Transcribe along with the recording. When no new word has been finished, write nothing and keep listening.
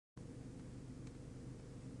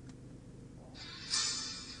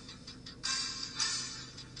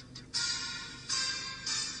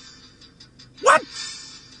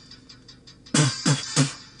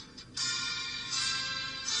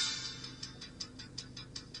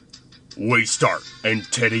We start in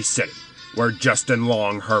Titty City, where Justin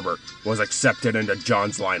Long Herbert was accepted into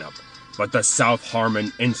John's lineup, but the South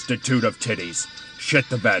Harmon Institute of Titties shit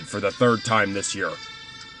the bed for the third time this year.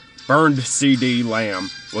 Burned CD Lamb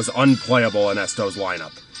was unplayable in Esto's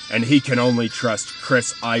lineup, and he can only trust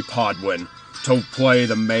Chris iPodwin to play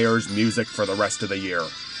the mayor's music for the rest of the year.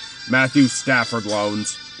 Matthew Stafford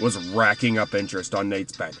Loans was racking up interest on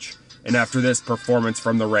Nate's bench, and after this performance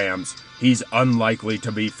from the Rams, he's unlikely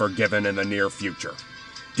to be forgiven in the near future.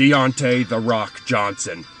 Deontay "The Rock"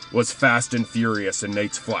 Johnson was fast and furious in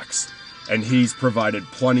Nate's flex, and he's provided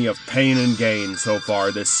plenty of pain and gain so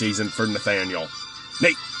far this season for Nathaniel.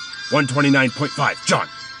 Nate, 129.5. John,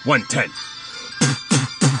 110.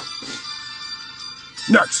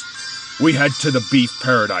 Next, we head to the Beef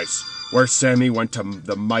Paradise, where Sammy went to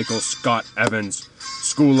the Michael Scott Evans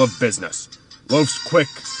School of Business. Loaf's quick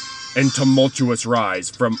and tumultuous rise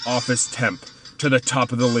from office temp to the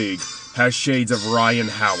top of the league has shades of Ryan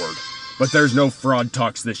Howard, but there's no fraud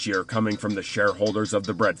talks this year coming from the shareholders of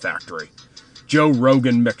the bread factory. Joe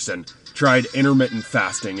Rogan Mixon tried intermittent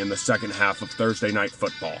fasting in the second half of Thursday Night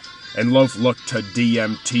Football, and Loaf looked to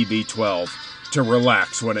DMTB12 to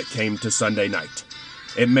relax when it came to Sunday night.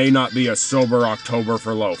 It may not be a sober October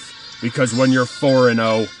for Loaf, because when you're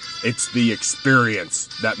 4-0, it's the experience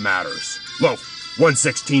that matters. Loaf,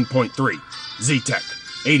 116.3. Z-Tech,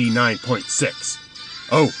 89.6.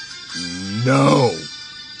 Oh, no.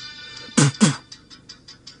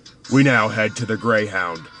 We now head to the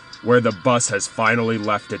Greyhound, where the bus has finally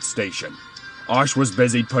left its station. Osh was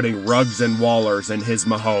busy putting Ruggs and Wallers in his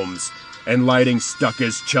Mahomes, and lighting stuck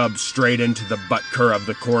his Chubb straight into the butt cur of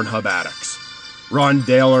the Corn Hub addicts. Ron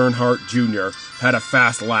Dale Earnhardt Jr. had a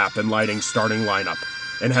fast lap in lighting starting lineup,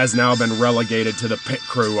 and has now been relegated to the pit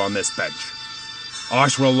crew on this bench.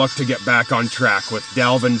 Osh will look to get back on track with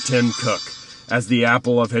Dalvin Tim Cook as the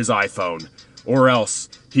apple of his iPhone, or else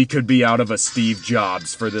he could be out of a Steve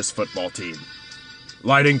Jobs for this football team.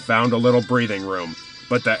 Lighting found a little breathing room,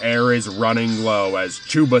 but the air is running low as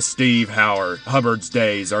Chuba Steve Hubbard's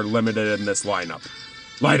days are limited in this lineup.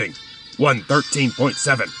 Lighting,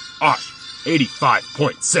 113.7. Osh,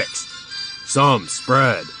 85.6. Some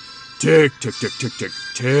spread. Tick, tick, tick, tick, tick,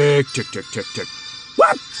 tick, tick, tick, tick, tick.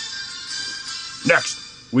 What? Next,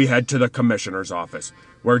 we head to the commissioner's office,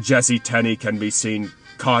 where Jesse Tenney can be seen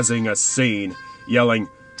causing a scene, yelling,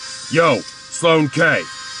 "Yo, Sloan K,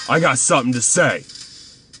 I got something to say."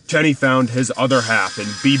 Tenney found his other half in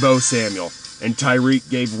Bebo Samuel, and Tyreek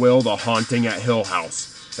gave Will the haunting at Hill House,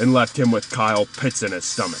 and left him with Kyle Pitts in his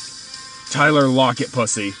stomach. Tyler Lockett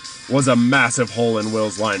Pussy was a massive hole in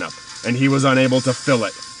Will's lineup, and he was unable to fill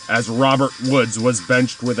it, as Robert Woods was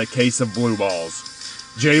benched with a case of blue balls.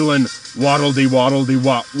 Jalen waddle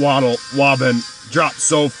wobbin dropped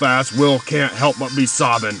so fast Will can't help but be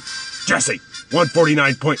sobbing. Jesse,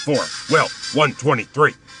 149.4. Will,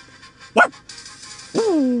 123. What?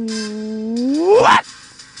 What?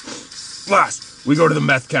 Last, we go to the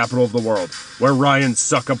meth capital of the world, where Ryan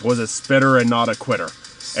Suckup was a spitter and not a quitter,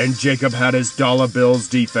 and Jacob had his dollar bills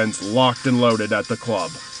defense locked and loaded at the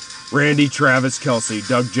club. Randy Travis Kelsey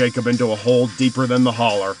dug Jacob into a hole deeper than the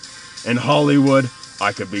holler, and Hollywood,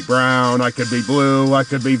 I could be brown, I could be blue, I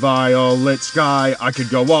could be violet sky, I could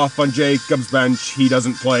go off on Jacob's bench, he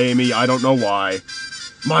doesn't play me, I don't know why.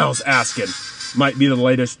 Miles Askin might be the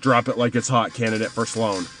latest drop it like it's hot candidate for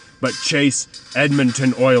Sloan, but Chase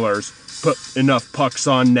Edmonton Oilers put enough pucks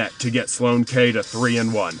on net to get Sloan K to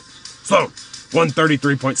 3-1. Sloan,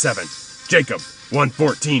 133.7. Jacob,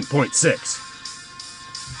 114.6.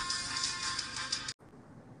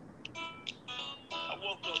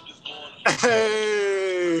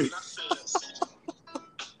 Hey!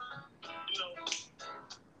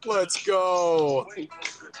 Let's go!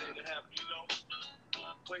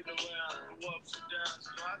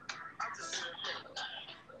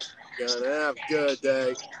 Gonna have a good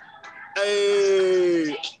day.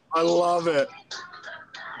 Hey! I love it.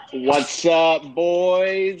 What's up,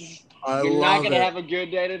 boys? I You're love not gonna it. have a good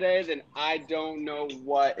day today, then I don't know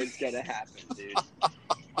what is gonna happen, dude.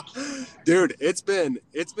 Dude, it's been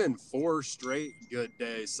 4 straight good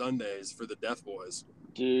days, Sundays for the Deaf Boys.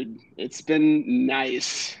 Dude, it's been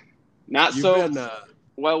nice. Not You've so been,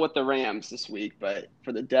 well with the Rams this week, but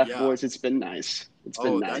for the Deaf Yeah. Boys, it's been nice. It's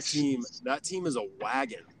been nice. That team is a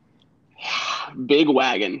wagon. Big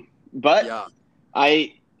wagon. But Yeah.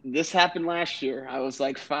 this happened last year. I was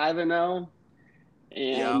like 5-0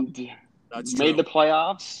 and That's made true. the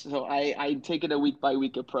playoffs. So I take it a week by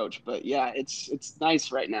week approach. But yeah, it's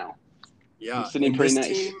nice right now. Yeah. It's sitting pretty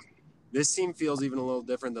nice. This team feels even a little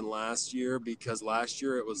different than last year, because last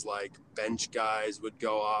year it was like bench guys would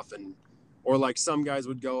go off and or like some guys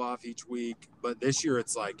would go off each week. But this year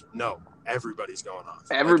it's like, no, everybody's going off.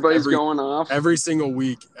 Everybody's like going off. every single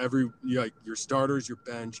week. Like your starters, your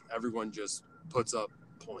bench, everyone just puts up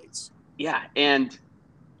points. Yeah, and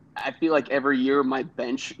I feel like every year my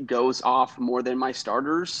bench goes off more than my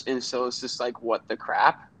starters, and so it's just like, what the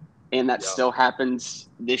crap? And that still happens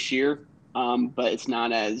this year, but it's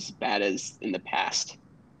not as bad as in the past.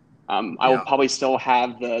 I will probably still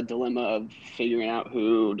have the dilemma of figuring out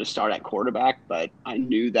who to start at quarterback, but I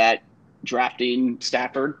knew that drafting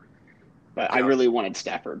Stafford, but I really wanted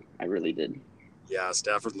Stafford. I really did. Yeah,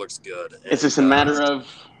 Stafford looks good. It's just a matter of,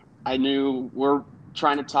 I knew we're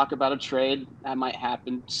trying to talk about a trade that might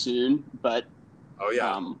happen soon, but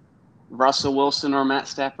Russell Wilson or Matt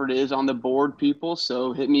Stafford is on the board, people.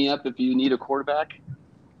 So hit me up if you need a quarterback.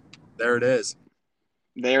 There it is.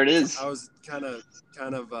 There it is. I was kind of.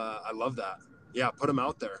 I love that. Yeah, put him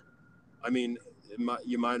out there. I mean,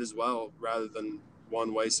 you might as well, rather than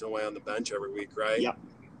one wasting away on the bench every week, right?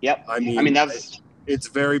 Yep. I mean it's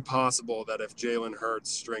very possible that if Jalen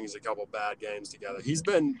Hurts strings a couple bad games together, he's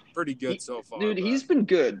been pretty good so far. Dude, he's been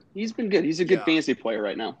good. He's a good fantasy player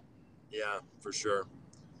right now. Yeah, for sure.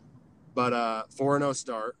 But 4-0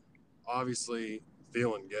 start, obviously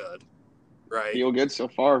feeling good, right? Feel good so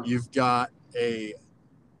far. You've got a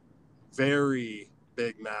very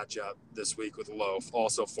big matchup this week with Loaf,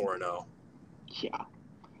 also 4-0. Yeah.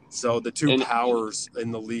 So the two powers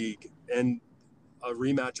in the league, and a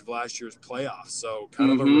rematch of last year's playoffs. So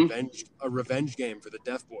kind of a revenge game for the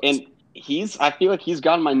Deaf Boys. And I feel like he's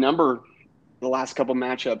gotten my number the last couple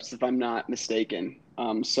matchups, if I'm not mistaken.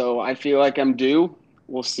 So I feel like I'm due.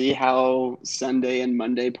 We'll see how Sunday and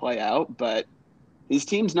Monday play out, but his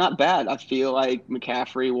team's not bad. I feel like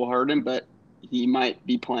McCaffrey will hurt him, but he might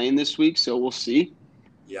be playing this week, so we'll see.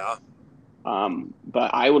 Yeah.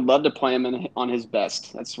 But I would love to play him on his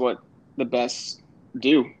best. That's what the best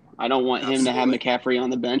do. I don't want him to have McCaffrey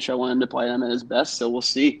on the bench. I want him to play him at his best, so we'll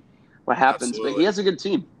see what happens. But he has a good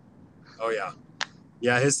team. Oh, yeah.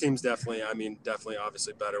 Yeah, his team's definitely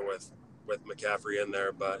obviously better with McCaffrey in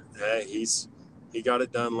there. But, hey, he got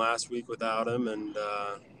it done last week without him. And,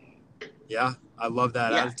 I love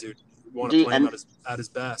that attitude. You want to play him at his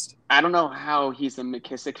best. I don't know how he's a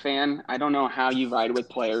McKissick fan. I don't know how you ride with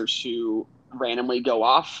players who randomly go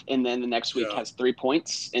off and then the next week has 3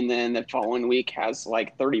 points and then the following week has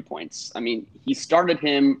like 30 points. I mean, he started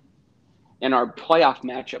him in our playoff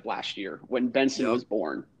matchup last year when Benson was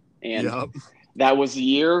born. And that was the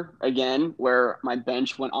year, again, where my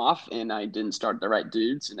bench went off and I didn't start the right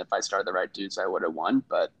dudes. And if I started the right dudes, I would have won.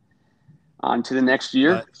 But on to the next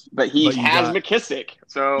year. But he has McKissick.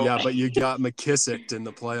 So yeah, but you got McKissick in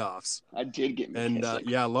the playoffs. I did get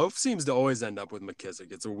McKissick. And Loaf seems to always end up with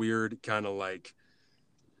McKissick. It's a weird kind of like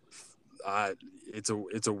it's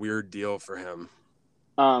a weird deal for him.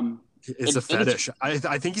 It's a fetish.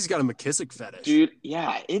 I think he's got a McKissick fetish. Dude,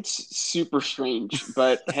 yeah, it's super strange.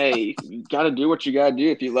 But hey, you got to do what you got to do.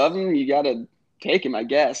 If you love him, you got to take him, I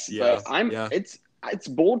guess. Yeah, but it's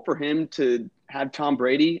bold for him to have Tom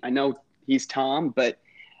Brady. I know he's Tom, but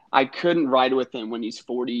I couldn't ride with him when he's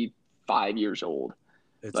 45 years old.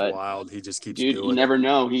 It's wild. He just keeps doing it. You never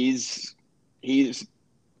know. He's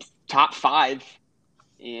top 5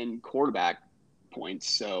 in quarterback points.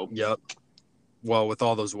 So yep. Well, with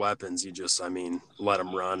all those weapons, you just, let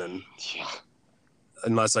him run. And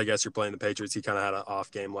unless I guess you're playing the Patriots, he kind of had an off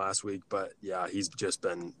game last week. But, yeah, he's just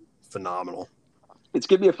been phenomenal. It's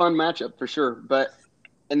going to be a fun matchup for sure. But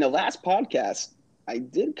in the last podcast, I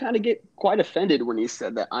did kind of get quite offended when he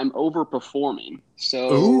said that I'm overperforming.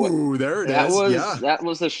 So ooh, there it is. That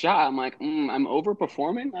was the shot. I'm like, I'm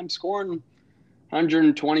overperforming? I'm scoring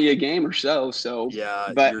 120 a game or so. So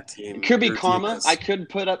yeah, but your team, it could be karma. I could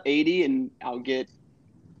put up 80 and I'll get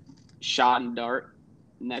shot and dart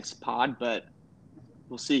next pod, but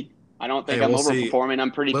we'll see. I don't think I'm overperforming.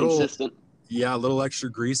 I'm pretty consistent. Yeah, a little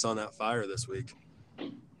extra grease on that fire this week.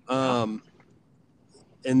 And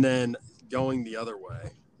then going the other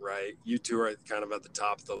way, right? You two are kind of at the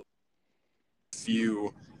top of the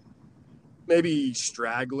few, maybe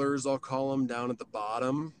stragglers, I'll call them, down at the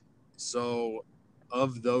bottom. So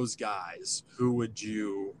of those guys, who would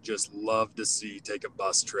you just love to see take a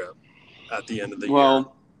bus trip at the end of the year?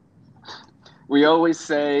 Well, we always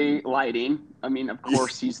say Lighting. Of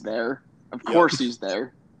course he's there. Of course he's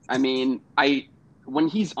there. When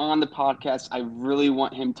he's on the podcast, I really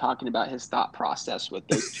want him talking about his thought process with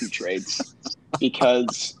those two trades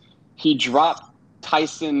because he dropped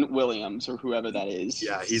Tyson Williams or whoever that is.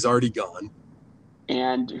 Yeah, he's already gone.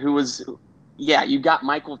 And who was Yeah, you got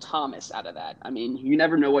Michael Thomas out of that. I mean, you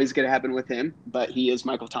never know what is going to happen with him, but he is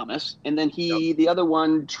Michael Thomas. And then the other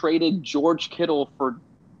one traded George Kittle for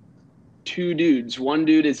two dudes. One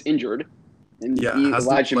dude is injured, and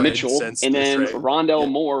Elijah Mitchell, and then Rondell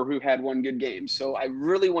Moore, who had one good game. So I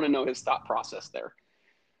really want to know his thought process there.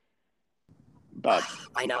 But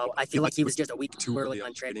I know. I feel like he was just a week too early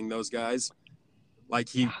on trading those guys. Like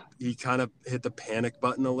he kind of hit the panic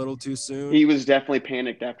button a little too soon. He was definitely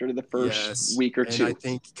panicked after the first week or two. And I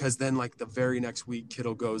think because then like the very next week,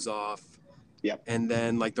 Kittle goes off. Yep. And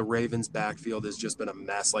then like the Ravens backfield has just been a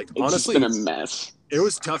mess. Like it's honestly, been a mess. It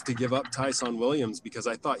was tough to give up Tyson Williams because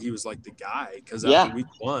I thought he was like the guy. Because after week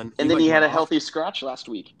 1, and then he had a healthy scratch last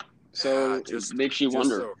week, so it makes you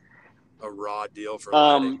wonder. A raw deal for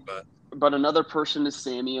Lighting, But another person is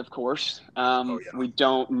Sammy, of course. We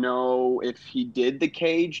don't know if he did the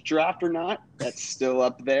cage draft or not. That's still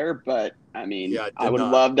up there. But, I mean, I would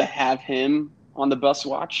love to have him on the bus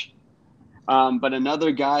watch. But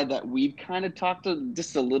another guy that we've kind of talked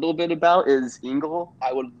just a little bit about is Ingle.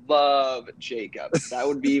 I would love Jacob. That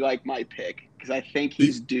would be like my pick because I think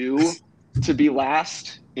he's due to be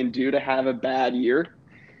last and due to have a bad year.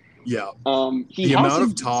 Yeah. The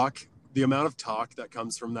amount of talk that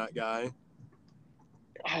comes from that guy.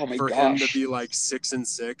 Oh my for gosh. him to be like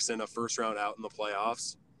 6-6 and a first round out in the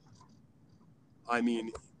playoffs. I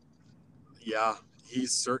mean, yeah,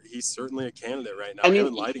 he's certainly a candidate right now. Him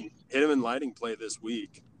and Lighting play this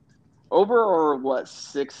week. Over what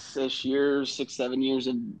 6-7 years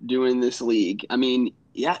of doing this league. I mean,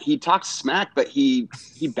 yeah, he talks smack, but he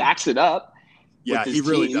backs it up. Yeah, he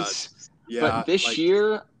really does. Yeah, but this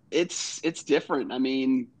year it's different. I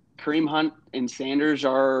mean, Kareem Hunt and Sanders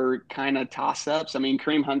are kind of toss-ups. I mean,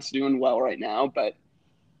 Kareem Hunt's doing well right now, but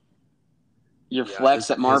your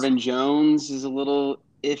flex at Marvin Jones is a little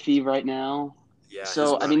iffy right now. Yeah.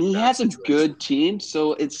 So, I mean, he has a good team,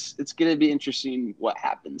 so it's going to be interesting what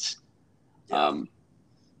happens. Yeah.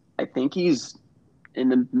 I think he's in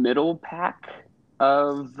the middle pack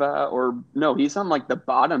of he's on like the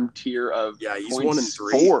bottom tier of he's points 1 and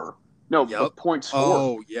 3. 4. No, of points 4.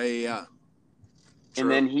 Oh, yeah. True. And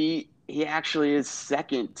then he actually is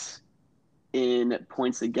second in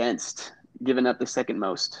points against, giving up the second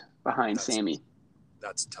most behind Sammy.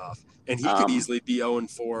 That's tough. And he could easily be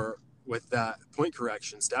 0-4 with that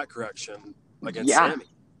stat correction against Sammy.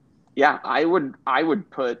 Yeah, I would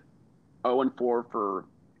put 0-4 for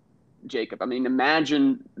Jacob. I mean,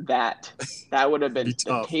 imagine that. That would have been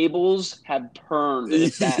the tables have turned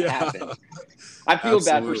if that happened. I feel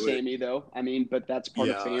bad for Sammy, though. I mean, but that's part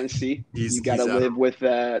of fantasy. You got to live with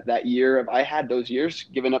that year of I had those years,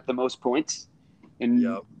 giving up the most points and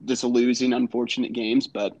just losing unfortunate games.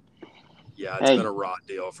 But it's been a raw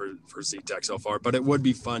deal for Z-Tech so far. But it would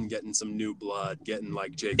be fun getting some new blood, getting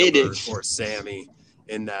like Jacob or Sammy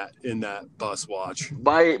in that bus watch.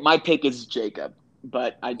 My pick is Jacob.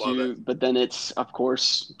 But but then it's, of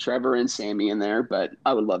course, Trevor and Sammy in there. But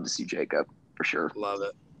I would love to see Jacob for sure. Love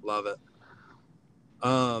it.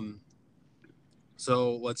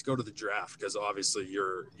 So let's go to the draft because obviously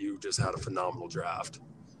you just had a phenomenal draft.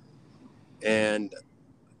 And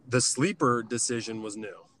the sleeper decision was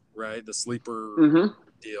new, right? The sleeper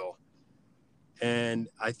deal. And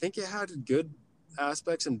I think it had good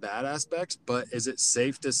aspects and bad aspects, but is it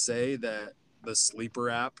safe to say that the sleeper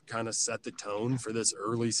app kind of set the tone for this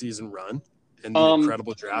early season run and the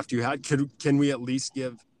incredible draft you had? Can we at least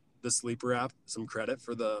give the sleeper app some credit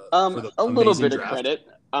for the a little bit draft? Of credit?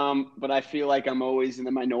 But I feel like I'm always in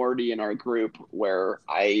the minority in our group where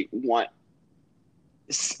I want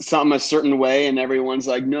something a certain way and everyone's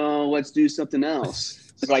like, no, let's do something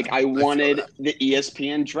else. Like I wanted the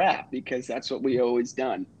ESPN draft because that's what we always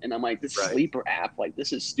done. And I'm like, this sleeper app, like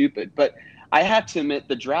this is stupid. But I have to admit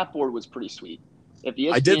the draft board was pretty sweet. If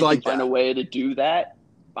ESPN can find a way to do that,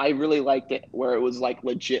 I really liked it where it was like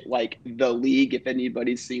legit, like the league. If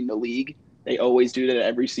anybody's seen the league, they always do that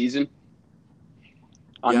every season.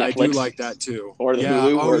 On Netflix, I do like that too. Or the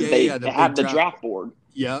Hulu, where they have the draft board.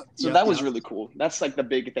 Yeah. So that was really cool. That's like the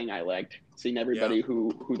big thing I liked, seeing everybody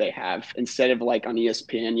who they have. Instead of like on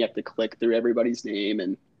ESPN, you have to click through everybody's name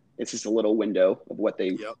and it's just a little window of what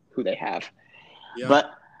who they have. Yep.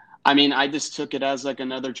 But I mean, I just took it as like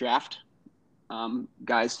another draft.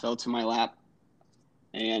 Guys fell to my lap.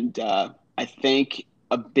 And I think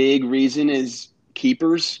a big reason is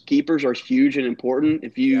keepers. Keepers are huge and important.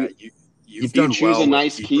 If you choose a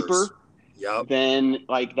nice keeper, then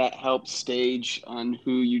like that helps stage on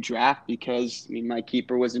who you draft because I mean my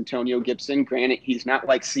keeper was Antonio Gibson. Granted, he's not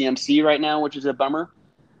like CMC right now, which is a bummer,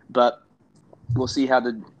 but we'll see how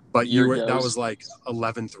the that was like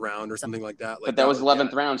 11th round or something like that. But that was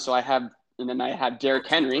 11th round, so I have and then I have Derrick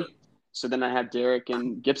Henry. So then I have Derrick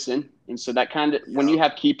and Gibson. And so that kind of, Yeah. when you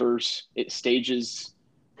have keepers, it stages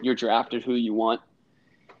your draft of who you want.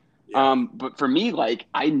 Yeah. But for me, like,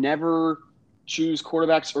 I never choose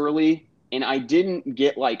quarterbacks early, and I didn't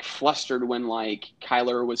get like flustered when like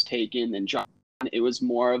Kyler was taken and John. It was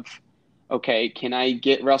more of, okay, can I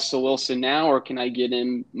get Russell Wilson now, or can I get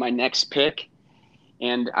him my next pick?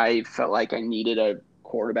 And I felt like I needed a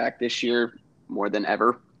quarterback this year more than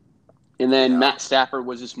ever. And then Yeah. Matt Stafford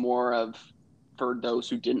was just more of for those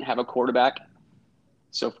who didn't have a quarterback.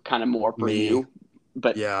 So kind of more for Me. you.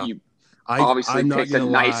 But Yeah. you I'm obviously not picked a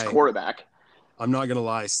gonna nice lie. quarterback. I'm not going to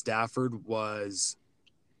lie. Stafford was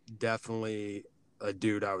definitely a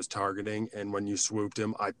dude I was targeting. And when you swooped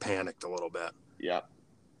him, I panicked a little bit. Yeah.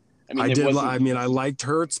 I liked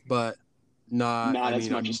Hurts, but not as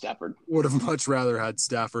much as Stafford. Would have much rather had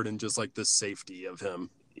Stafford and just like the safety of him.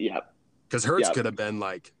 Yeah. Because Hurts Yeah. could have been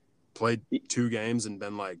like played 2 games and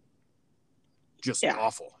been like just Yeah.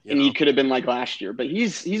 awful. And he could have been like last year, but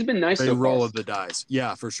he's been nice a so roll far. of the dice.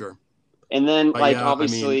 Yeah, for sure. And then But like yeah,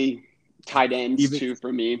 obviously tight ends even- too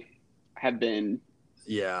for me have been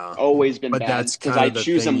Yeah. always been But bad that's because kinda I the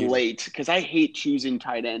choose thing them late because I hate choosing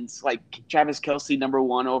tight ends. Like Travis Kelce,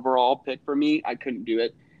 #1 overall pick for me. I couldn't do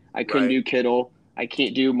it. I couldn't Right. do Kittle. I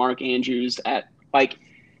can't do Mark Andrews at like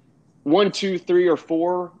 1, 2, 3, or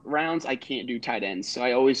 4 rounds. I can't do tight ends. So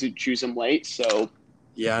I always choose them late. So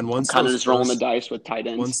Yeah, and I'm once kind of those just rolling the first- dice with tight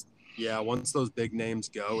ends. once those big names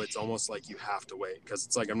go, it's almost like you have to wait because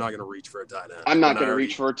it's like I'm not going to reach for a tight end. I'm not when I going to already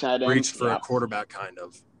reach for a tight end. reached for Yeah. a quarterback, kind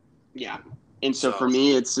of. Yeah. And so So- for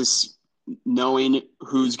me, it's just knowing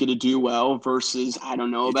who's going to do well versus I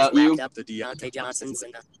don't know You about just you. Wrapped up The Deontay Johnson's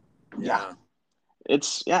and Yeah.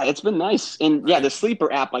 It's been nice. And yeah, Right. the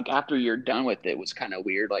sleeper app, like after you're done with it, was kind of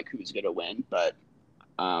weird, like who's going to win. But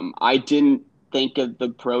I didn't think of the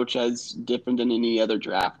approach as different than any other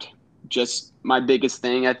draft. Just my biggest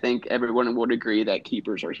thing, I think everyone would agree that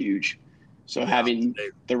keepers are huge. So having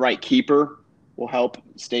the right keeper will help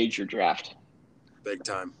stage your draft. Big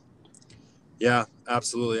time. Yeah,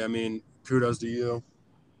 absolutely. I mean, kudos to you.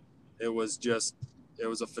 It was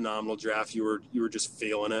a phenomenal draft. You were just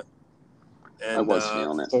feeling it. And I was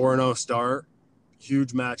feeling it. 4-0 start.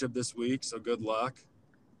 Huge matchup this week, so good luck.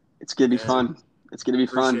 It's going to be And fun. It's going to be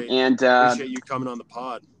fun. appreciate- And Appreciate you coming on the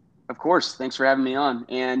pod. of course, thanks for having me on.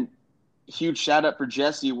 And huge shout out for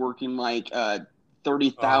Jesse working like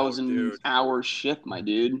 30,000 dude. hour shift, my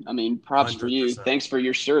dude. I mean, props for you. 100%. Thanks for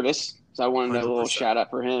your service. So I wanted a little 100%. shout out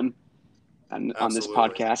for him on this Absolutely.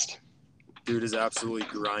 podcast. Dude is absolutely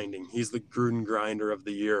grinding. He's the Gruden grinder of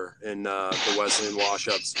the year in the Wesleyan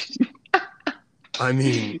wash-ups. I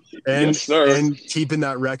mean, and Yes, sir. and keeping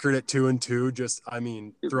that record at 2-2, just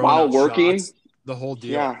throwing While out working, shots, the whole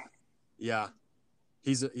deal. yeah.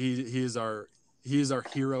 He is our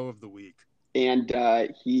hero of the week. And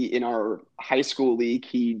he in our high school league,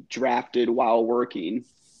 he drafted while working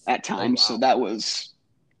at times. wow. So that was,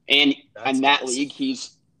 and That's in that nice. league,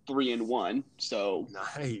 he's 3-1. So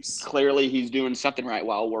Nice. clearly he's doing something right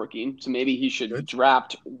while working. So maybe he should Good.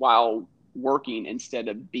 draft while working instead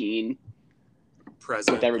of being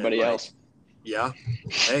Present with everybody and, like, else. Yeah.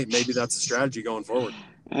 Hey, maybe that's a strategy going forward.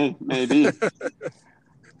 Hey, maybe.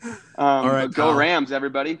 All right, but go pal. Rams,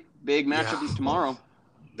 everybody. Big matchup Yeah. tomorrow.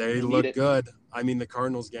 They We need look it. good. I mean, the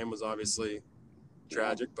Cardinals game was obviously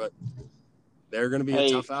tragic, but they're going to be Hey.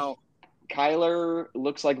 a tough out. Kyler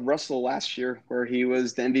looks like Russell last year, where he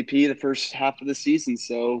was the MVP the first half of the season.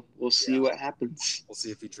 So we'll see Yeah. what happens. We'll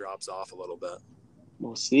see if he drops off a little bit.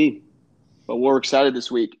 We'll see. But we're excited this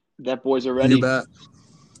week. That boys are ready.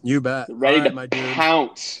 You bet. Ready All right, to my dude.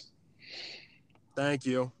 pounce. Thank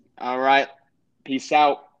you. All right. Peace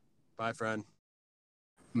out. Bye, friend.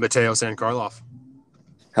 Mateo San Carloff.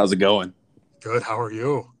 How's it going? Good. How are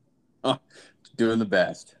you? Doing the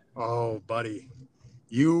best. Oh, buddy.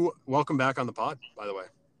 Welcome back on the pod, by the way.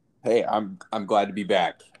 Hey, I'm glad to be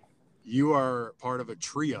back. You are part of a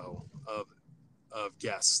trio of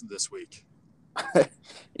guests this week.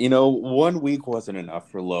 You know, 1 week wasn't enough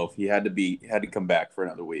for Loaf. He had to come back for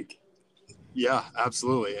another week. Yeah,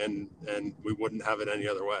 absolutely. And we wouldn't have it any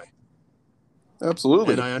other way.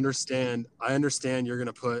 Absolutely. And I understand you're going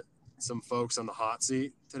to put some folks on the hot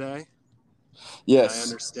seat today. Yes. I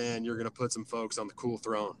understand you're going to put some folks on the cool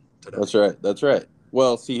throne today. That's right.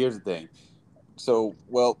 Well, see, here's the thing. So,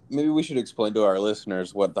 maybe we should explain to our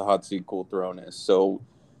listeners what the hot seat cool throne is. So,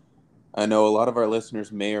 I know a lot of our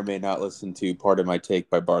listeners may or may not listen to Part of My Take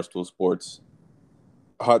by Barstool Sports.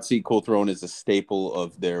 Hot seat cool throne is a staple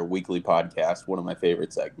of their weekly podcast, one of my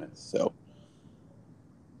favorite segments. So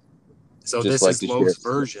So just this like is to Lowe's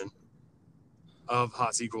share. version of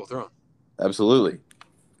Hot Seat Cool Throne. Absolutely.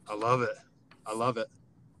 I love it. I love it.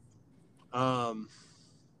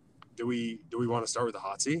 Do we want to start with the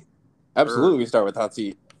hot seat? Absolutely. We start with hot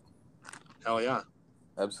seat. Hell yeah.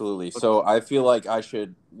 Absolutely. So I feel like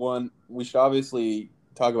we should obviously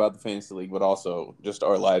talk about the fantasy league, but also just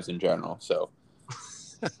our lives in general. So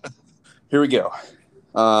here we go.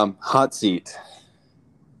 Hot seat.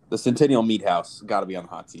 The Centennial Meat House got to be on the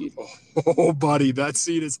hot seat. Oh, buddy, that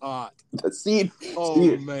seat is hot. The seat.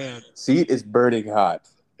 Man. Seat is burning hot.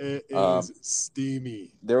 It is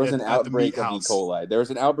steamy. There was an outbreak of E. house. coli. There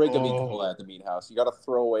was an outbreak of E. coli at the meat house. You got to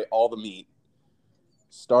throw away all the meat.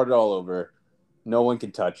 Start it all over. No one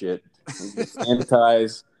can touch it.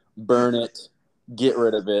 Sanitize, burn it, get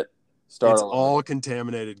rid of it. It's all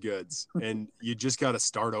contaminated goods, and you just got to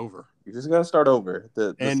start over. You just got to start over.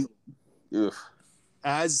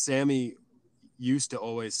 As Sammy used to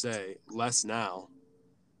always say, less now.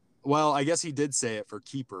 Well, I guess he did say it for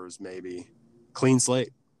keepers, maybe. Clean slate.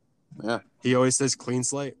 Yeah. He always says clean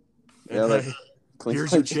slate. And yeah,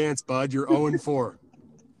 here's your chance, bud. You're 0-4.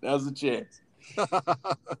 Now's the chance.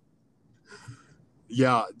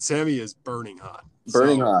 Yeah, Sammy is burning hot.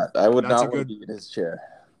 Hot. I would not want to be in his chair.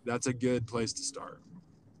 That's a good place to start.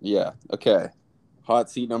 Yeah. Okay. Hot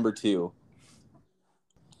seat number 2.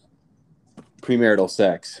 Premarital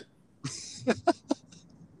sex.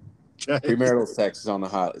 Okay. Premarital sex is on the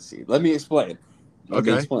hot seat. Let me explain.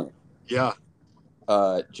 Yeah.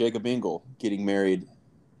 Jacob Ingle getting married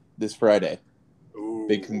this Friday. Ooh.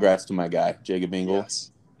 Big congrats to my guy, Jacob Ingle.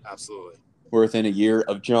 Yes, absolutely. We're within a year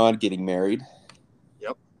of John getting married.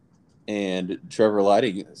 Yep. And Trevor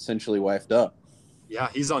Lighting essentially wifed up. Yeah,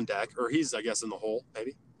 he's on deck, or he's, I guess, in the hole,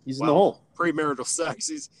 maybe. He's in the hole. Premarital sex.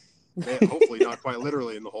 He's hopefully not quite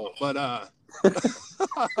literally in the hole, but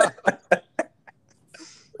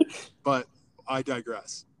but I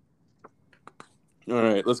digress. All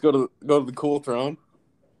right, let's go to the cool throne.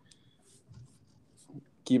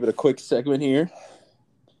 Keep it a quick segment here.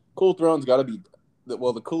 Cool throne's got to be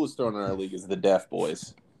the coolest throne in our league is the Deaf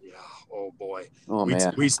Boys. Yeah. Oh boy.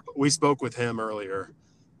 Man. We spoke with him earlier.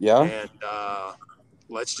 Yeah. And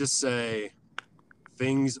let's just say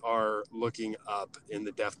things are looking up in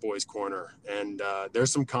the Deaf Boys corner, and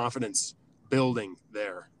there's some confidence building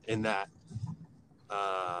there in that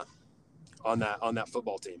on that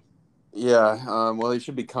football team. Yeah, well, he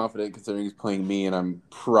should be confident considering he's playing me, and I'm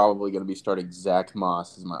probably going to be starting Zach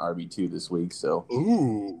Moss as my RB2 this week. So,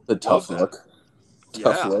 ooh, the tough look.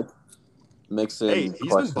 Tough look. Mixing.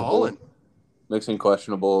 He's been balling. Mixing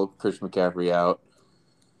questionable. Christian McCaffrey out.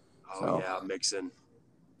 Mixing.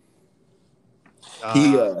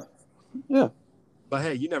 Yeah. But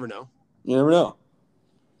hey, you never know. You never know.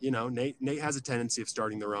 You know, Nate has a tendency of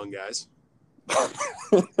starting the wrong guys.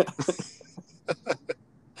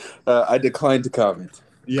 I declined to comment.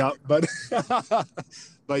 Yeah, but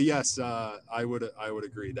but yes, I would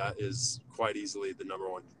agree that is quite easily the number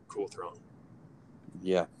one cool throne.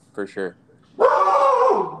 Yeah, for sure.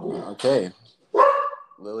 Okay.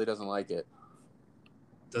 Lily doesn't like it.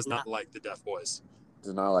 Does not like the Deaf Boys.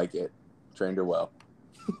 Does not like it. Trained her well.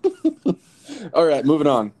 All right, moving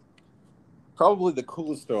on. Probably the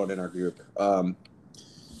coolest throne in our group.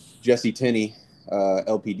 Jesse Tenney,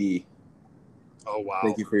 LPD. Oh, wow.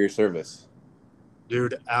 Thank you for your service.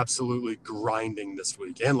 Dude, absolutely grinding this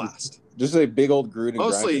week and last. Just a big old Gruden.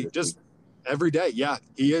 Mostly just week. Every day. Yeah,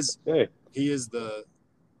 he is. Hey. He is the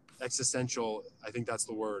existential, I think that's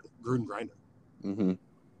the word, Gruden grinder. Mm-hmm.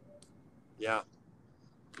 Yeah.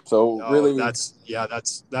 So really, that's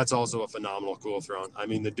also a phenomenal cool throne. I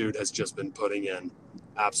mean, the dude has just been putting in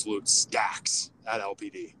absolute stacks at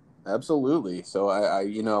LPD. Absolutely. So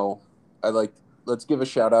let's give a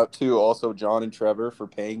shout out to also John and Trevor for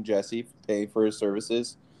paying Jesse, paying for his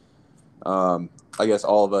services. I guess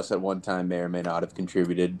all of us at one time may or may not have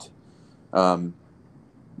contributed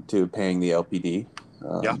to paying the LPD.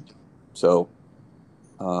 Yeah. So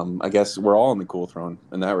I guess we're all on the cool throne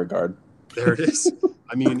in that regard. There it is.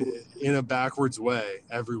 I mean, in a backwards way,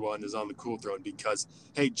 everyone is on the cool throne because,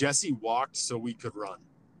 hey, Jesse walked so we could run.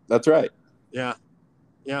 That's right. Yeah.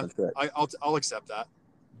 That's right. I'll accept that.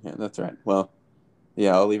 Yeah, that's right. Well,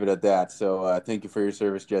 yeah, I'll leave it at that. So thank you for your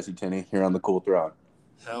service, Jesse Tenney, here on the cool throne.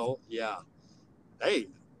 Hell yeah. Hey,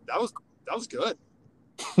 that was good.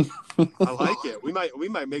 I like it. We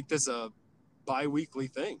might make this a bi-weekly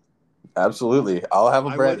thing. Absolutely. I'll have a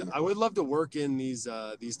brand. I would love to work in these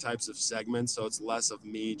types of segments so it's less of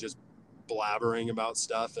me just blabbering about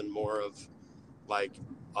stuff and more of like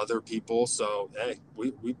other people. So hey,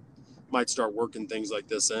 we might start working things like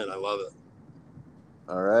this in. I love it.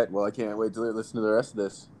 All right. Well, I can't wait to listen to the rest of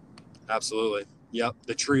this. Absolutely. Yep.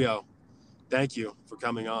 The trio. thank you for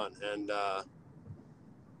coming on, and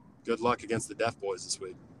good luck against the Deaf Boys this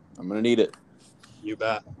week. I'm going to need it. You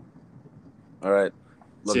bet. All right.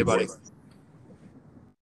 See you, buddy. Boys.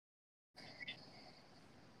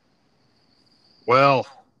 Well,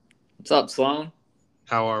 What's up, Sloan?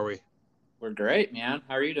 how are we? We're great, man.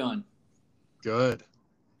 How are you doing? Good.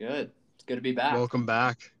 Good. It's good to be back. Welcome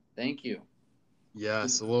back. Thank you.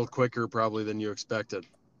 Yes, a little quicker probably than you expected.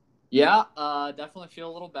 Yeah, definitely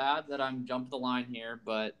feel a little bad that I'm jumping the line here,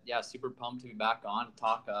 but yeah, super pumped to be back on to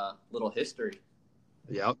talk a little history.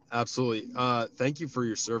 Yep, absolutely. Thank you for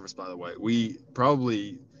your service, by the way. We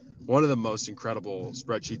probably one of the most incredible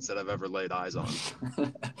spreadsheets that I've ever laid eyes on.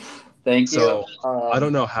 Thank you. So I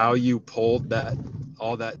don't know how you pulled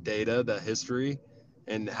all that data, that history,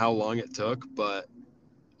 and how long it took, but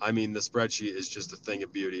I mean, the spreadsheet is just a thing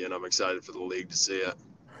of beauty, and I'm excited for the league to see it.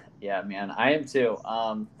 Yeah, man, I am too.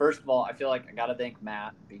 First of all, I feel like I got to thank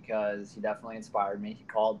Matt because he definitely inspired me. He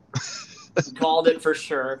called it for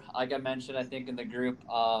sure. Like I mentioned, I think in the group,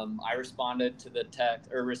 I responded to the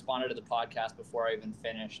podcast before I even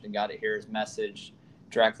finished and got to hear his message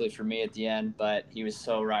directly for me at the end. But he was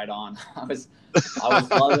so right on. I was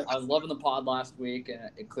loving the pod last week, and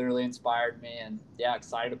it clearly inspired me. And yeah,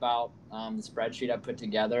 excited about the spreadsheet I put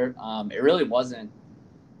together. It really wasn't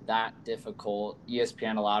that difficult.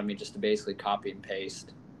 ESPN allowed me just to basically copy and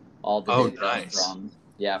paste all the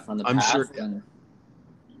data from the past. Sure,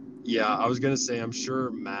 yeah, I was gonna say I'm sure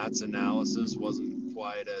Matt's analysis wasn't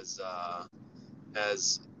quite as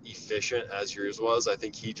efficient as yours was. I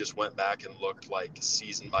think he just went back and looked like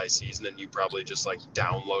season by season, and you probably just like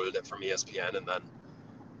downloaded it from ESPN and then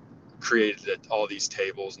created all these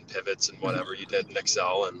tables and pivots and whatever you did in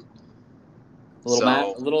Excel and. A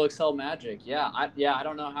little Excel magic. Yeah, I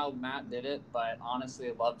don't know how Matt did it, but honestly,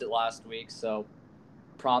 I loved it last week. So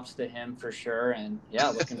props to him for sure. And yeah,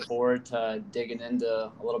 looking forward to digging into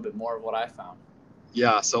a little bit more of what I found.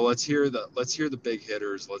 Yeah, so let's hear the big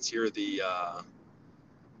hitters. Let's hear the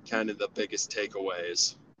kind of the biggest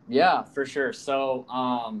takeaways. Yeah, for sure. So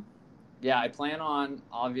I plan on,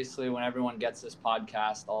 obviously, when everyone gets this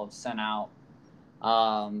podcast, I'll have sent out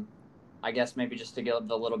I guess maybe just to give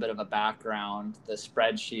a little bit of a background, the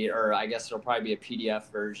spreadsheet, or I guess it'll probably be a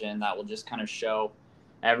PDF version that will just kind of show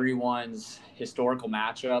everyone's historical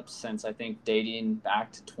matchups since I think dating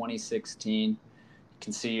back to 2016. You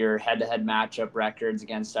can see your head-to-head matchup records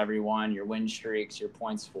against everyone, your win streaks, your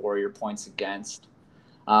points for, your points against.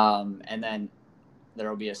 And then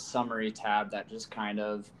there will be a summary tab that just kind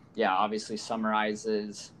of, obviously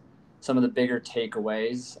summarizes some of the bigger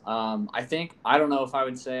takeaways. I don't know if I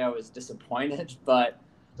would say I was disappointed, but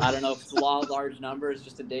I don't know if it's a law of large numbers,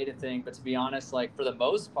 just a data thing. But to be honest, like for the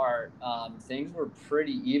most part, things were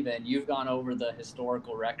pretty even. You've gone over the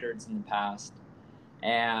historical records in the past,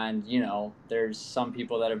 and there's some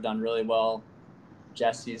people that have done really well.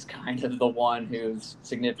 Jesse's kind of the one who's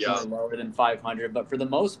significantly lower than 500, but for the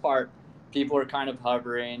most part, people are kind of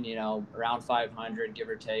hovering, around 500, give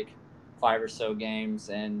or take 5 or so games,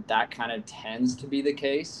 and that kind of tends to be the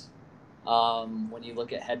case when you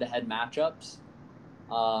look at head-to-head matchups.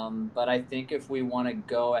 But I think if we want to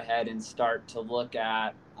go ahead and start to look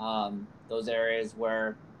at those areas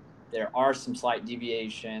where there are some slight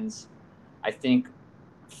deviations, I think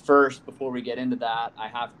first, before we get into that, I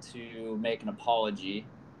have to make an apology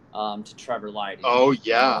to Trevor Lighty. Oh,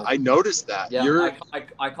 yeah, I noticed that. Yeah,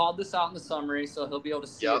 I called this out in the summary, so he'll be able to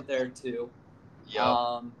see it there too.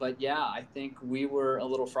 But yeah, I think we were a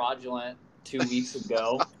little fraudulent 2 weeks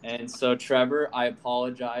ago. And so, Trevor, I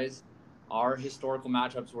apologize. Our historical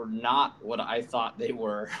matchups were not what I thought they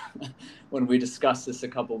were when we discussed this a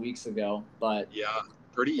couple weeks ago. But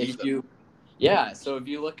pretty even. So if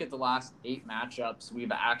you look at the last 8 matchups,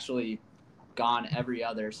 we've actually gone every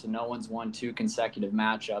other. So no one's won 2 consecutive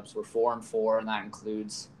matchups. We're 4-4, and that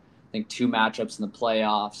includes, I think, 2 matchups in the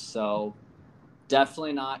playoffs. So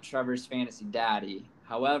definitely not Trevor's fantasy daddy.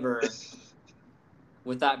 However,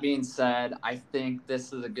 with that being said, I think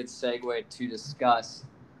this is a good segue to discuss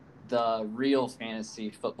the real fantasy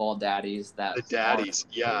football daddies. The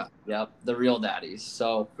real daddies.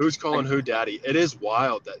 So who's calling who daddy? It is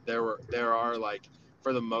wild that there are like,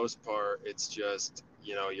 for the most part, it's just,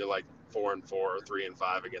 you're like 4-4 or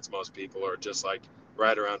 3-5 against most people, or just like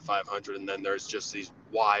right around 500, and then there's just these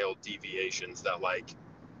wild deviations that like.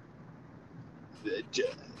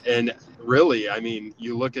 And really, I mean,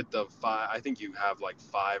 you look at the 5, I think you have like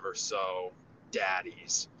 5 or so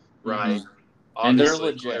daddies, right? Mm-hmm. Obviously, and they're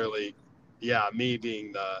legit. Clearly, me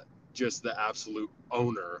being the absolute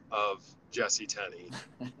owner of Jesse Tenney.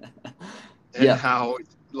 And how,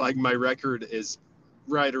 like, my record is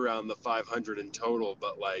right around the 500 in total,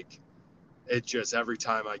 but like it just every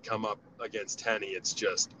time I come up against Tenny, it's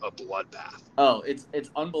just a bloodbath. Oh, it's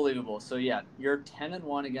unbelievable. So yeah, you're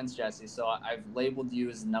 10-1 against Jesse. So I've labeled you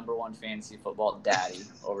as the #1 fantasy football daddy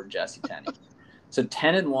over Jesse Tenney. So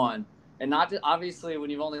 10-1, and not to, obviously when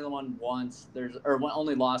you've only won once,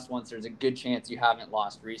 only lost once, there's a good chance you haven't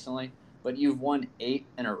lost recently. But you've won 8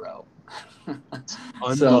 in a row.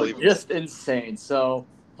 Unbelievable. So just insane. So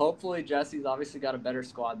hopefully Jesse's obviously got a better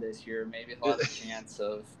squad this year. Maybe he'll have a chance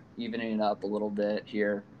of evening it up a little bit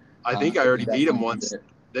here. I think I already beat him once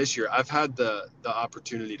this year. I've had the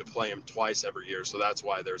opportunity to play him twice every year, so that's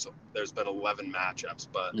why there's been 11 matchups.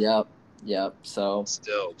 But yep. So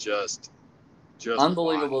still, just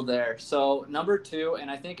unbelievable wild. there. So number 2,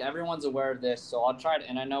 and I think everyone's aware of this. So I'll try to,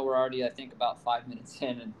 and I know we're already, I think, about 5 minutes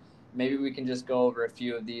in, and maybe we can just go over a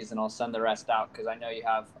few of these, and I'll send the rest out because I know you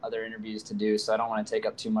have other interviews to do, so I don't want to take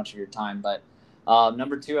up too much of your time. But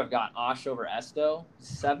number 2, I've got Osh over Esto,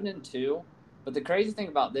 7-2. But the crazy thing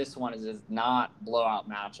about this one is it's not blowout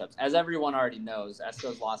matchups. As everyone already knows,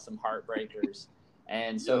 Esto's lost some heartbreakers.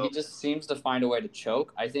 And so he just seems to find a way to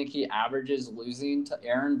choke. I think he averages losing to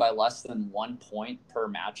Aaron by less than 1 point per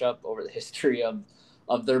matchup over the history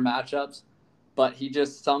of their matchups. But he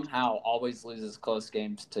just somehow always loses close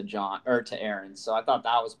games to Aaron. So I thought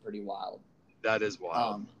that was pretty wild. That is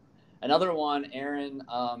wild. Another one, Aaron.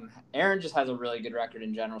 Aaron just has a really good record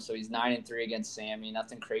in general. So he's 9-3 against Sammy.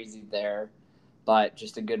 Nothing crazy there, but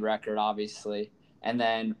just a good record, obviously. And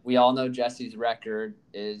then we all know Jesse's record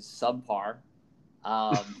is subpar.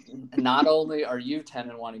 Not only are you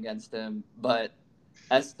 10-1 against him, but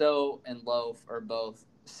Esto and Loaf are both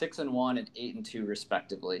 6-1 and 8-2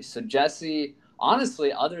 respectively. So Jesse,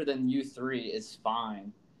 honestly, other than you three, is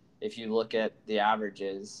fine if you look at the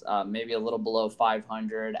averages. Maybe a little below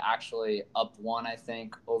 500, actually up 1, I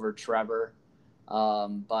think, over Trevor.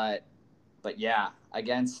 But yeah,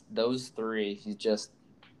 against those three, he just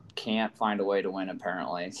can't find a way to win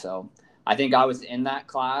apparently. So I think I was in that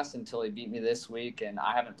class until he beat me this week, and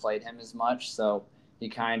I haven't played him as much. So he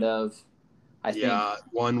kind of, I think,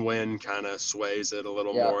 one win kind of sways it a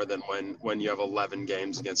little more than when you have 11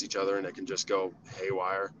 games against each other and it can just go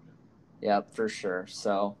haywire. Yep, for sure.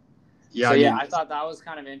 So yeah, I thought that was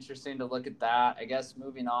kind of interesting to look at that. I guess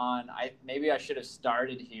moving on, maybe I should have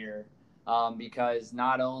started here because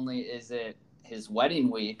not only is it his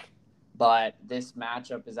wedding week, but this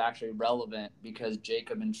matchup is actually relevant because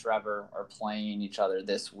Jacob and Trevor are playing each other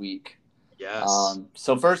this week. Yes.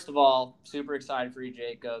 So first of all, super excited for you,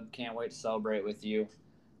 Jacob. Can't wait to celebrate with you.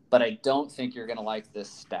 But I don't think you're going to like this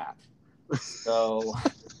stat. So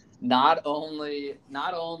not only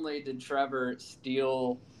did Trevor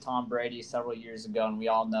steal Tom Brady several years ago, and we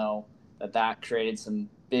all know that created some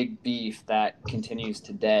big beef that continues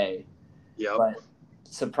today. Yep. But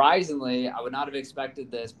surprisingly, I would not have expected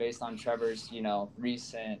this based on Trevor's,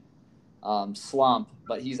 recent slump,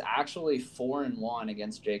 but he's actually 4-1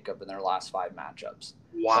 against Jacob in their last 5 matchups.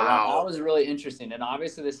 Wow. So that was really interesting. And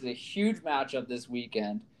obviously this is a huge matchup this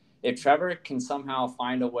weekend. If Trevor can somehow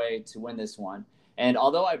find a way to win this one, and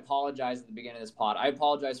although I apologize at the beginning of this pod, I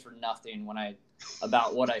apologize for nothing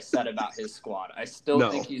about what I said about his squad. I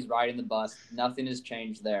still think he's riding the bus. Nothing has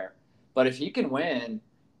changed there. But if he can win,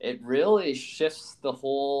 it really shifts the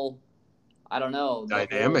whole, I don't know,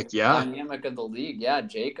 dynamic of the league. Yeah,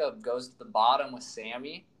 Jacob goes to the bottom with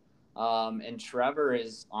Sammy, and Trevor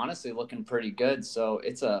is honestly looking pretty good. So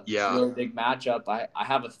it's a really big matchup. I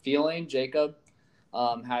have a feeling Jacob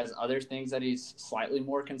has other things that he's slightly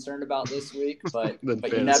more concerned about this week, but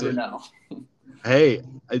you never know. Hey,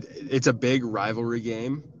 it's a big rivalry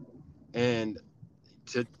game, and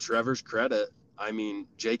to Trevor's credit, I mean,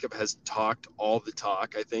 Jacob has talked all the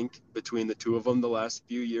talk, I think, between the two of them the last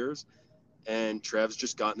few years, and Trev's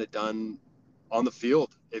just gotten it done on the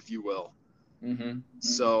field, if you will. Mm-hmm.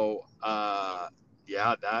 So, that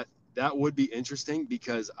would be interesting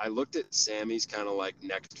because I looked at Sammy's kind of like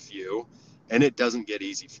next few, and it doesn't get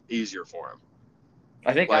easier for him.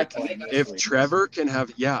 I think if Trevor can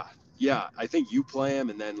have, I think you play him,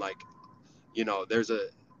 and then I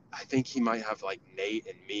think he might have like Nate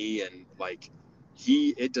and me, and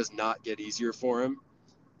it does not get easier for him.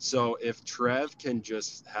 So if Trev can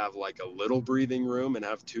just have like a little breathing room and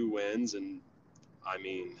have 2 wins, and I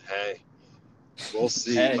mean, hey, we'll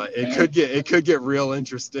see. But it could get real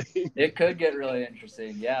interesting. It could get really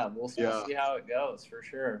interesting. Yeah, we'll see how it goes for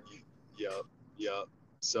sure. Yep.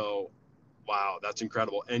 So, wow, that's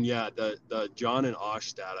incredible. And the John and Osh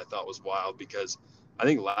stat I thought was wild because I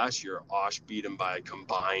think last year Osh beat him by a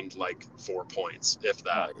combined 4 points, if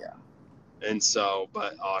that. Oh, yeah. And so,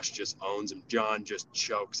 but Osh just owns him. John just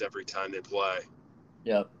chokes every time they play.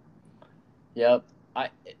 Yep.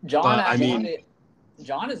 John But, I mean- actually,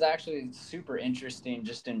 John is actually super interesting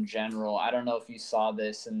just in general. I don't know if you saw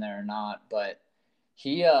this in there or not, but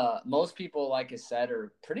he most people, like I said,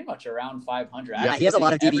 are pretty much around 500. Yeah, he has a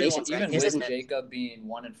lot of deviations, everyone, right? even His with isn't- Jacob being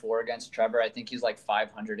 1-4 against Trevor, I think he's like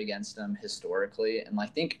 500 against him historically, and I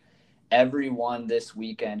think everyone this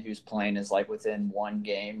weekend who's playing is like within one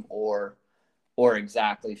game or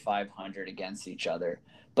exactly 500 against each other.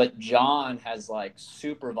 But John has like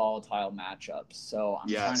super volatile matchups. So I'm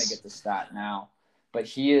trying to Yes. get the stat now. But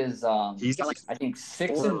he is He's got, like, I think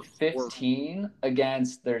 6 four- and 15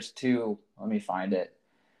 against there's two. Let me find it.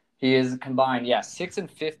 He is combined, 6 and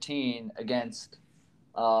 15 against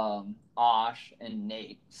Osh and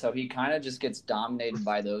Nate. So he kind of just gets dominated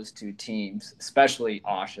by those two teams, especially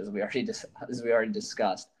Osh, as we already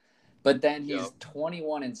discussed. But then he's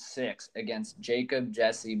 21 and 6 against Jacob,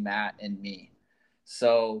 Jesse, Matt, and me.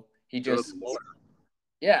 So he just,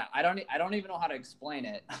 I don't even know how to explain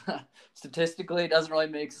it. Statistically, it doesn't really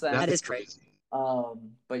make sense. That is crazy.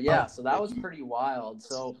 But yeah, so that was pretty wild.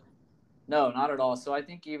 So no, not at all. So I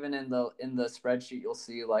think even in the spreadsheet, you'll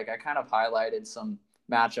see like I kind of highlighted some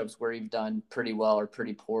matchups where you've done pretty well or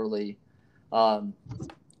pretty poorly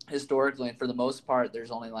historically, and for the most part,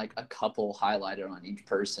 there's only like a couple highlighted on each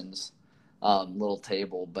person's little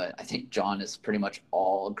table. But I think John is pretty much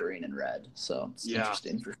all green and red, so it's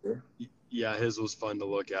interesting for sure. Yeah, his was fun to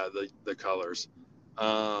look at, the colors.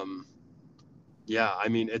 Yeah, I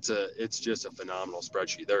mean it's just a phenomenal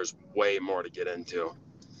spreadsheet. There's way more to get into,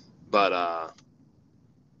 but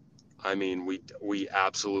I mean we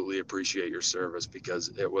absolutely appreciate your service because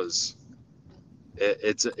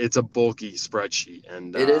it's a bulky spreadsheet,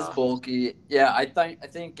 and It is bulky. Yeah, I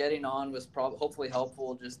think getting on was hopefully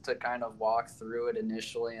helpful just to kind of walk through it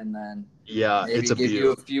initially and then maybe it's a give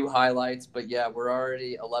you a beaut. few highlights. But yeah, we're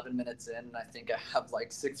already 11 minutes in, and I think I have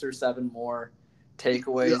like 6 or 7 more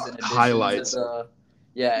takeaways in addition Highlights. to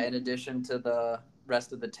in addition to the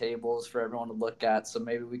rest of the tables for everyone to look at. So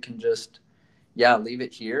maybe we can just leave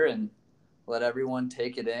it here and let everyone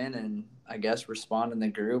take it in and I guess respond in the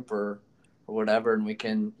group or whatever,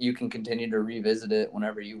 and you can continue to revisit it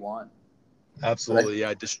whenever you want. Absolutely,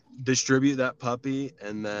 yeah. Distribute that puppy,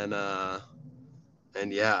 and then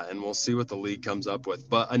and we'll see what the league comes up with.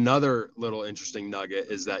 But another little interesting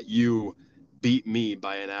nugget is that you beat me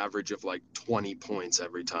by an average of like 20 points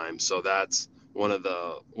every time. So that's one of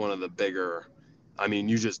the bigger. I mean,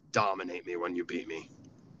 you just dominate me when you beat me.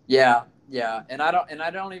 Yeah, and I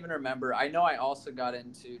don't even remember. I know I also got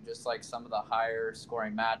into just like some of the higher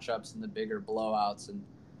scoring matchups and the bigger blowouts,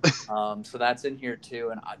 and so that's in here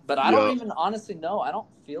too. But I don't even honestly know. I don't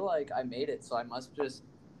feel like I made it, so I must just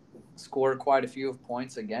score quite a few of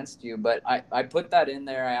points against you. But I put that in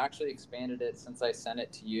there. I actually expanded it since I sent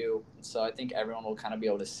it to you, so I think everyone will kind of be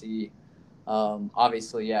able to see.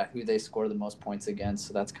 Obviously, who they score the most points against.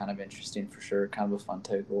 So that's kind of interesting for sure. Kind of a fun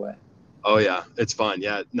takeaway. Oh yeah, it's fun.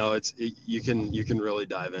 Yeah, no, you can really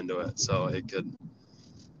dive into it. So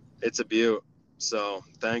it's a beaut. So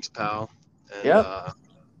thanks, pal. And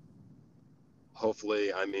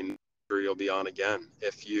hopefully, I mean, you'll be on again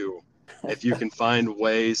if you can find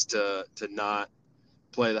ways to not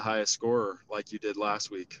play the highest scorer like you did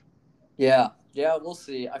last week. Yeah, we'll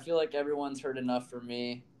see. I feel like everyone's heard enough from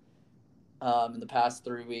me in the past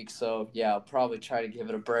 3 weeks, so I'll probably try to give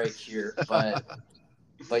it a break here.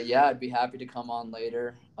 But I'd be happy to come on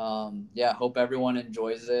later. Hope everyone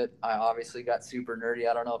enjoys it. I obviously got super nerdy.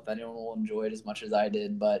 I don't know if anyone will enjoy it as much as I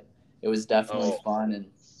did, but it was definitely fun. And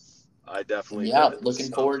I definitely did.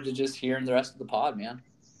 Looking forward to just hearing the rest of the pod, man.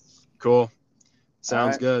 Cool.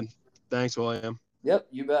 Sounds good. Thanks, William. Yep,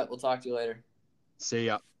 you bet. We'll talk to you later. See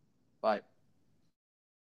ya. Bye.